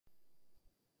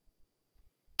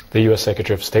The U.S.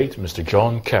 Secretary of State, Mr.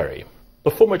 John Kerry, the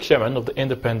former chairman of the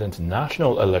Independent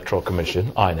National Electoral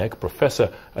Commission, INEC,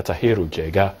 Professor Tahiru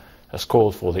Jega, has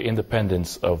called for the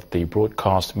independence of the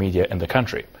broadcast media in the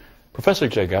country. Professor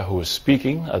Jega, who is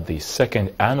speaking at the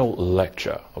second annual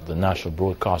lecture of the National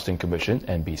Broadcasting Commission,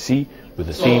 NBC, with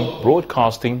the theme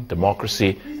Broadcasting,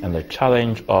 Democracy and the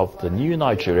Challenge of the New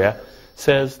Nigeria,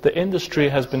 says the industry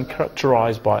has been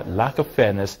characterized by lack of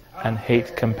fairness and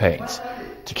hate campaigns.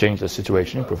 To change the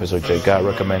situation, Professor Jega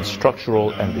recommends structural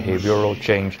and behavioral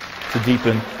change to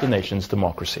deepen the nation's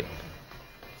democracy.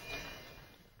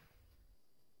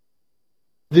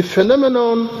 The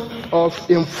phenomenon of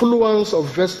influence of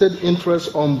vested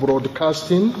interests on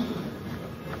broadcasting,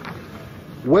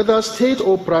 whether state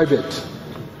or private,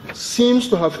 seems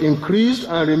to have increased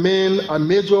and remain a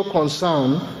major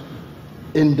concern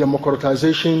in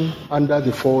democratization under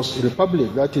the Fourth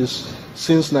Republic, that is,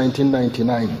 since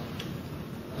 1999.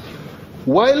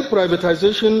 While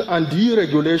privatization and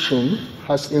deregulation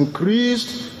has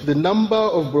increased the number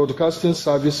of broadcasting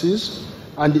services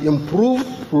and improved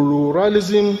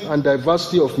pluralism and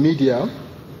diversity of media,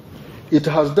 it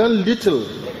has done little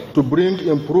to bring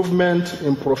improvement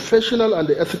in professional and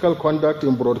ethical conduct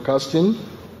in broadcasting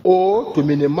or to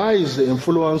minimize the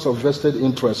influence of vested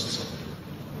interests,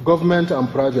 government and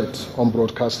private, on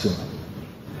broadcasting.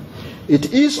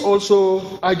 It is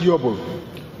also arguable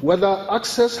whether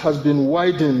access has been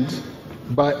widened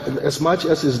by as much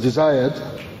as is desired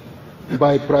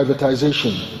by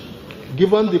privatization,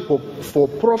 given the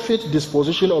for-profit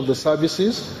disposition of the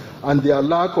services and their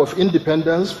lack of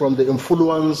independence from the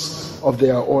influence of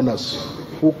their owners,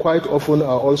 who quite often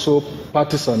are also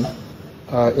partisan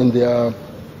in their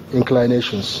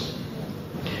inclinations.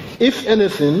 If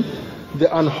anything, the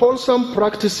unwholesome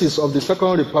practices of the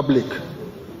Second Republic,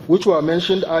 which were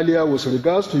mentioned earlier with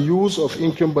regards to use of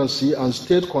incumbency and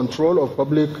state control of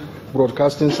public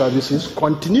broadcasting services,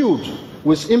 continued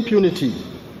with impunity,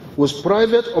 with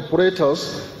private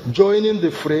operators joining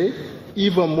the fray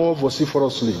even more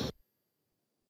vociferously.